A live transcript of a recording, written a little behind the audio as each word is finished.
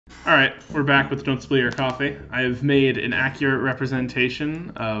Alright, we're back with Don't Spill Your Coffee. I have made an accurate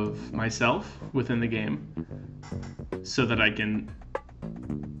representation of myself within the game so that I can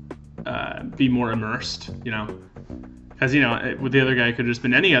be more immersed, you know? Because, you know, with the other guy, it could have just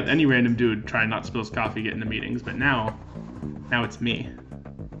been any random dude trying not to spill his coffee, get into meetings, but now it's me.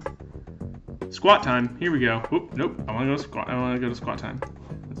 Squat time. Here we go. Whoop, nope. I want to go to squat. I want to go to squat time.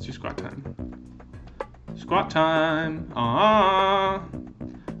 Let's do squat time. Squat time.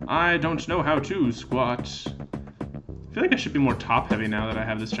 I don't know how to squat. I feel like I should be more top heavy now that I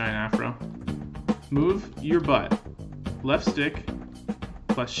have this giant afro. Move your butt. Left stick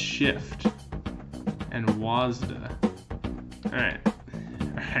plus shift and WASD. Alright.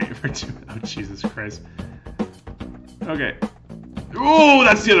 Alright, we're doing. Oh, Jesus Christ. Okay. Oh,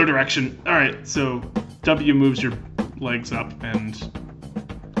 that's the other direction. Alright, so W moves your legs up and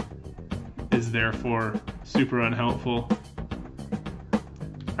is therefore super unhelpful.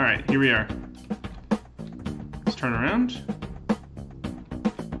 Alright, here we are. Let's turn around.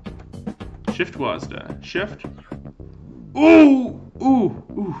 Shift WASD. Shift. Ooh! Ooh!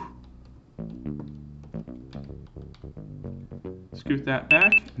 Ooh! Scoot that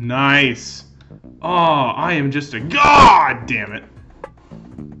back. Nice! Oh, I am just a god damn it!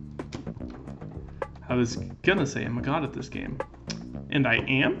 I was gonna say I'm a god at this game. And I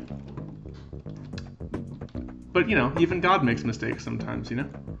am. But, you know, even God makes mistakes sometimes, you know?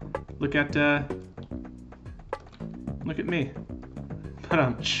 Look at me.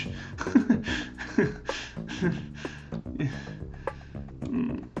 Ba-dum-tsh.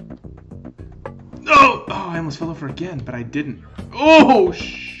 Oh! Oh, I almost fell over again, but I didn't. Oh,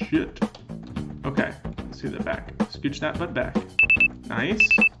 shit. Okay, let's do that back. Scooch that butt back. Nice.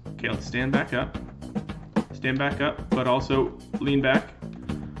 Okay, let's stand back up. Stand back up, but also lean back.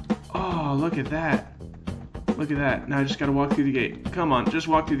 Oh, look at that. Look at that. Now I just gotta walk through the gate. Come on, just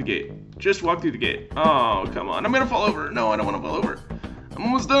walk through the gate. Just walk through the gate. Oh, come on. I'm gonna fall over. No, I don't want to fall over. I'm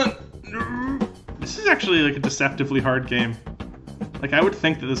almost done. This is actually like a deceptively hard game. Like, I would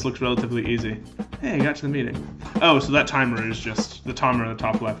think that this looks relatively easy. Hey, I got to the meeting. Oh, so that timer is just, the timer on the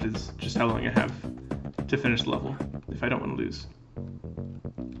top left is just how long I have to finish the level, if I don't want to lose.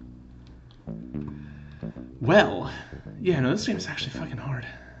 Well, yeah, no, this game is actually fucking hard.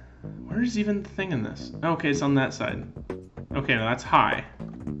 Where's even the thing in this? Okay, it's on that side. Okay, now that's high.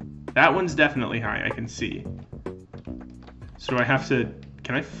 That one's definitely high, I can see. So do I have to...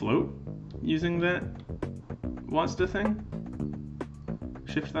 Can I float using that WASD thing?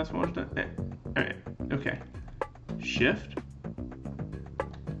 Shift, that's WASD? Alright, okay. Shift.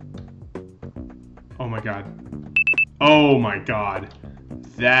 Oh my god. Oh my god.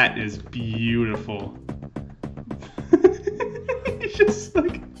 That is beautiful. He's just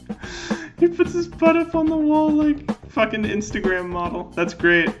like... He puts his butt up on the wall like fucking Instagram model. That's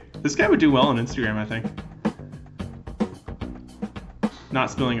great. This guy would do well on Instagram, I think. Not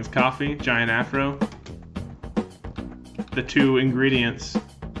spilling his coffee, giant afro. The two ingredients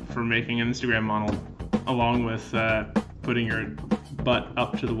for making an Instagram model, along with putting your butt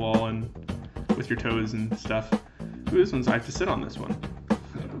up to the wall and with your toes and stuff. Ooh, this one's, I have to sit on this one.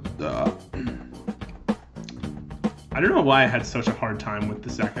 I don't know why I had such a hard time with the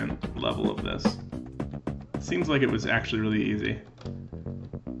second level of this. It seems like it was actually really easy.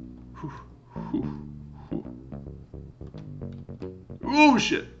 Oh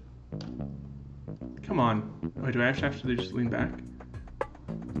shit! Come on. Wait, do I actually have to just lean back?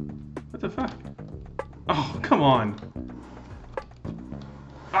 What the fuck? Oh, come on!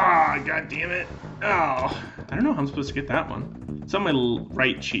 Ah, oh, god damn it! Oh, I don't know how I'm supposed to get that one. It's on my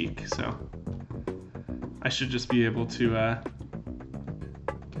right cheek, so I should just be able to. I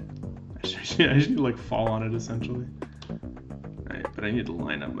should like fall on it essentially. Alright, but I need to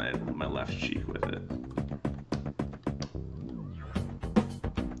line up my left cheek with it.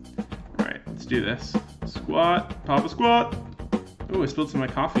 Alright, let's do this. Squat, pop a squat. Oh, I spilled some of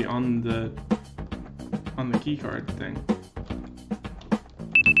my coffee on the key card thing.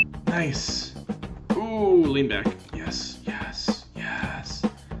 Nice. Ooh, lean back. Yes, yes, yes.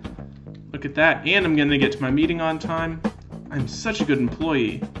 Look at that. And I'm gonna get to my meeting on time. I'm such a good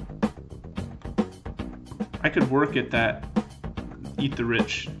employee. I could work at that Eat the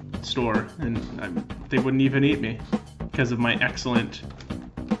Rich store and they wouldn't even eat me because of my excellent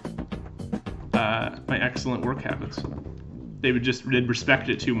work habits. They'd respect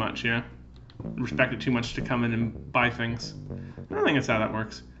it too much, you know? Respect it too much to come in and buy things. I don't think that's how that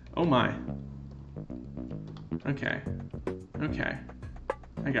works. Oh my. Okay. Okay.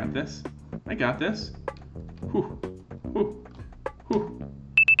 I got this. I got this. Whew. Whew. Whew.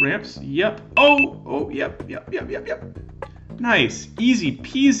 Ramps? Yep. Oh! Oh, yep. Nice. Easy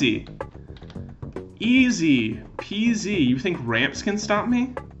peasy. Easy peasy. You think ramps can stop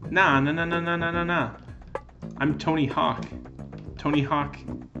me? Nah, nah, nah, nah, nah, nah, nah, nah. I'm Tony Hawk. Tony Hawk,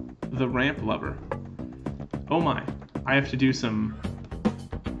 the ramp lover. Oh my. I have to do some...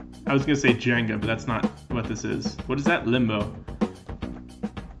 I was gonna say Jenga, but that's not what this is. What is that? Limbo.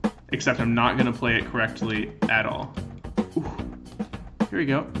 Except I'm not gonna play it correctly at all. Ooh. Here we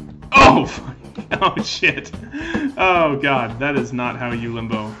go. Oh! Oh shit. Oh god, that is not how you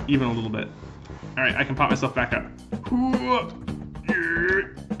limbo, even a little bit. Alright, I can pop myself back up.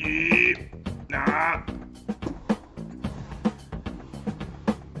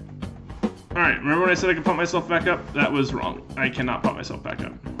 Alright, remember when I said I could pop myself back up? That was wrong. I cannot pop myself back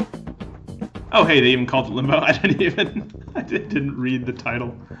up. Oh hey, they even called it Limbo. I didn't read the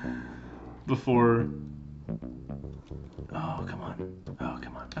title before. Oh, come on. Oh,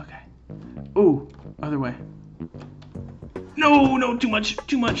 come on. Okay. Ooh, other way. No, no, too much,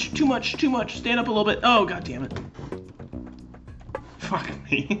 too much, too much, too much. Stand up a little bit. Oh, god damn it. Fuck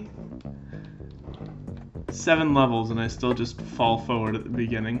me. 7 levels and I still just fall forward at the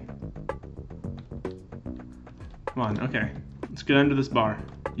beginning. Come on, okay. Let's get under this bar.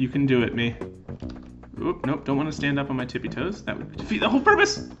 You can do it, me. Oop, nope, don't want to stand up on my tippy toes. That would defeat the whole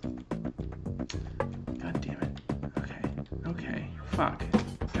purpose! God damn it. Okay, okay. Fuck.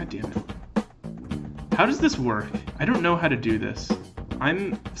 God damn it. How does this work? I don't know how to do this.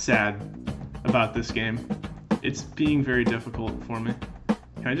 I'm sad about this game. It's being very difficult for me.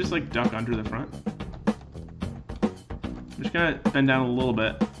 Can I just, like, duck under the front? I'm just gonna bend down a little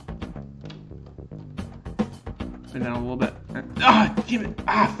bit. Bend down a little bit. Ah, damn it!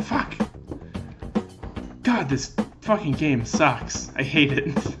 Ah, fuck! God, this fucking game sucks. I hate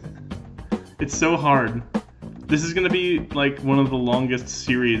it. It's so hard. This is gonna be, like, one of the longest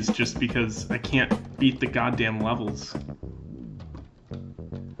series just because I can't beat the goddamn levels.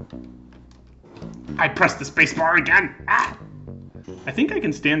 I pressed the spacebar again! Ah! I think I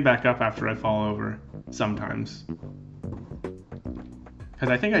can stand back up after I fall over, sometimes. Because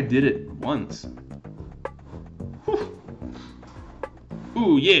I think I did it once. Whew.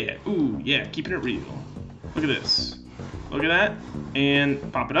 Ooh, yeah, keeping it real. Look at this. Look at that.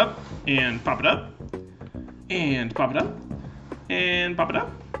 And pop it up, and pop it up, and pop it up, and pop it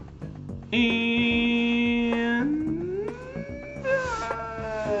up, and...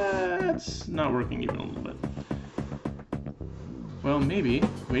 it's not working even a little bit. Well, maybe.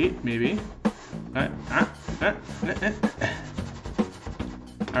 Wait, maybe.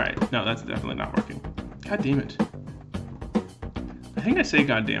 Alright, no, that's definitely not working. God damn it. I think I say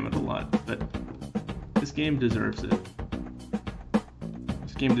god damn it a lot, but this game deserves it.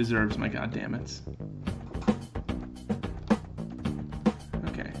 This game deserves my god damn it's.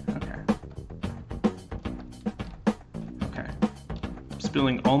 Okay. I'm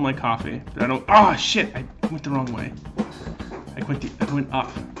spilling all my coffee, but I don't... Oh, shit! I went the wrong way. I went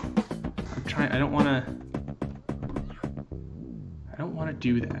up. I don't want to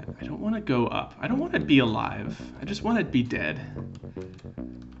do that. I don't want to go up. I don't want to be alive. I just want to be dead.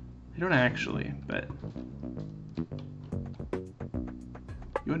 I don't actually, but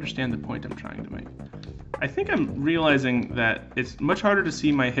you understand the point I'm trying to make. I think I'm realizing that it's much harder to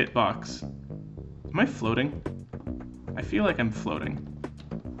see my hitbox. Am I floating? I feel like I'm floating.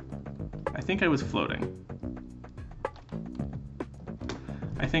 I think I was floating.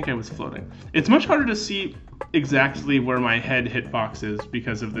 It's much harder to see exactly where my head hitbox is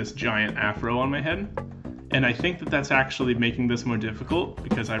because of this giant afro on my head. And I think that that's actually making this more difficult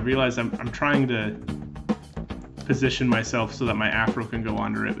because I realize I'm trying to position myself so that my afro can go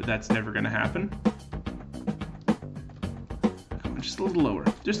under it, but that's never going to happen. Come on, just a little lower.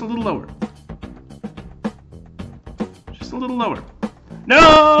 Just a little lower. Just a little lower.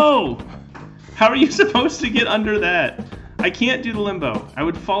 No! How are you supposed to get under that? I can't do the limbo. I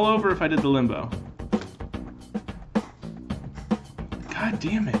would fall over if I did the limbo. God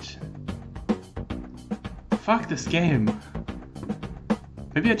damn it. Fuck this game.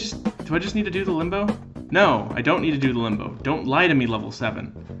 Maybe do I just need to do the limbo? No, I don't need to do the limbo. Don't lie to me, level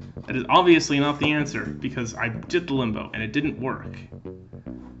 7. That is obviously not the answer, because I did the limbo, and it didn't work.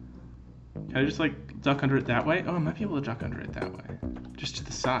 Can I just, like, duck under it that way? Oh, I might be able to duck under it that way. Just to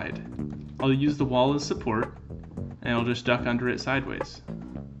the side. I'll use the wall as support, and I'll just duck under it sideways.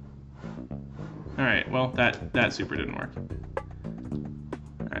 Alright, well, that super didn't work.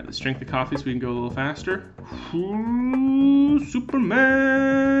 Alright, let's drink the coffee so we can go a little faster. Ooh,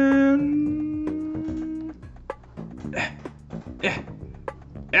 Superman!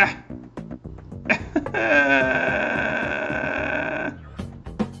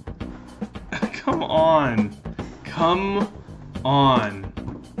 Come on. Come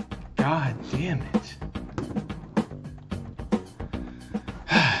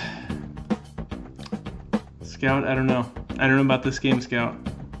Scout, I don't know. I don't know about this game, Scout.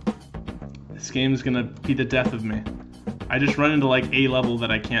 This game's gonna be the death of me. I just run into like a level that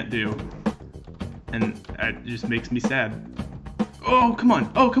I can't do. And it just makes me sad. Oh, come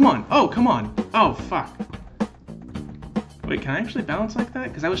on! Oh, come on! Oh, come on! Oh, fuck. Wait, can I actually bounce like that?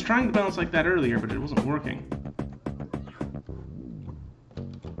 Because I was trying to bounce like that earlier, but it wasn't working.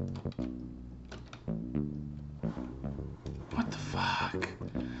 What the fuck?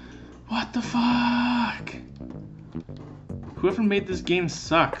 What the fuck? Whoever made this game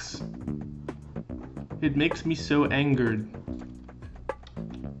sucks. It makes me so angered.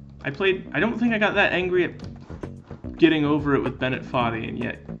 I don't think I got that angry at getting over it with Bennett Foddy, and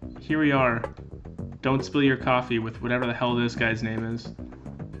yet here we are. Don't spill your coffee with whatever the hell this guy's name is.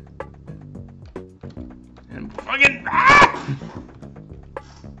 And fucking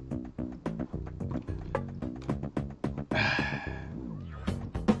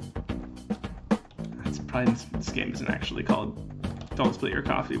That's probably this game isn't actually called Don't Spill Your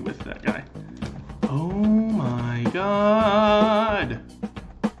Coffee with that guy. Oh my god!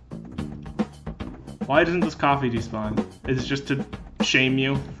 Why doesn't this coffee despawn? Is it just to shame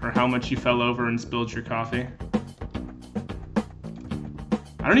you for how much you fell over and spilled your coffee?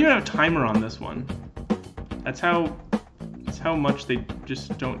 I don't even have a timer on this one. That's how much they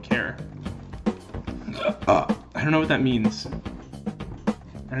just don't care. I don't know what that means.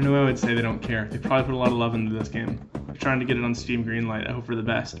 I don't know why I would say they don't care. They probably put a lot of love into this game. They're trying to get it on Steam Greenlight. I hope for the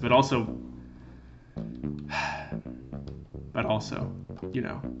best, but also, you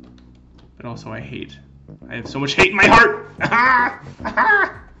know. But also I hate. I have so much hate in my heart!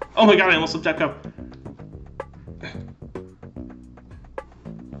 Oh my god, I almost slipped that cup.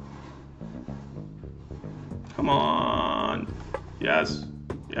 Come on. Yes.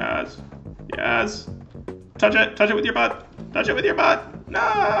 Yes. Yes. Touch it. Touch it with your butt. Touch it with your butt.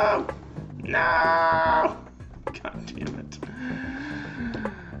 No. No. God damn it.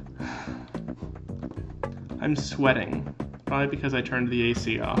 I'm sweating. Probably because I turned the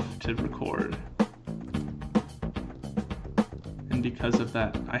AC off to record. And because of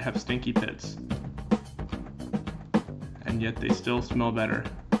that, I have stinky pits. And yet they still smell better.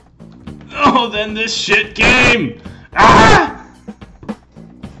 Oh, than this shit game! Ah!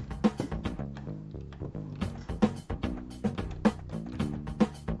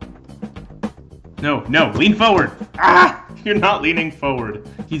 No, no, lean forward! Ah! You're not leaning forward.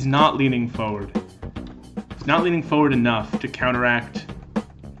 He's not leaning forward. He's not leaning forward enough to counteract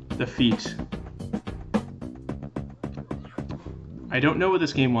the feet. I don't know what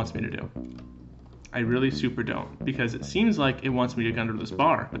this game wants me to do. I really super don't, because it seems like it wants me to get under this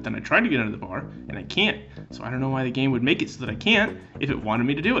bar, but then I tried to get under the bar, and I can't. So I don't know why the game would make it so that I can't if it wanted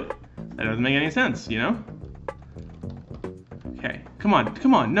me to do it. That doesn't make any sense, you know? Okay, come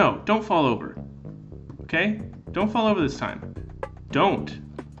on, no, don't fall over. Okay? Don't fall over this time. Don't.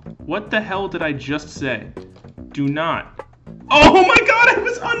 What the hell did I just say? Do not. Oh my god, I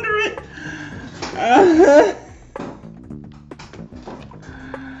was under it!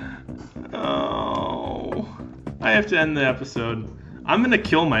 Oh. I have to end the episode. I'm gonna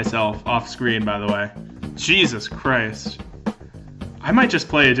kill myself off screen, by the way. Jesus Christ. I might just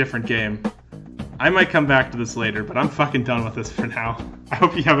play a different game. I might come back to this later, but I'm fucking done with this for now. I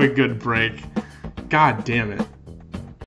hope you have a good break. God damn it.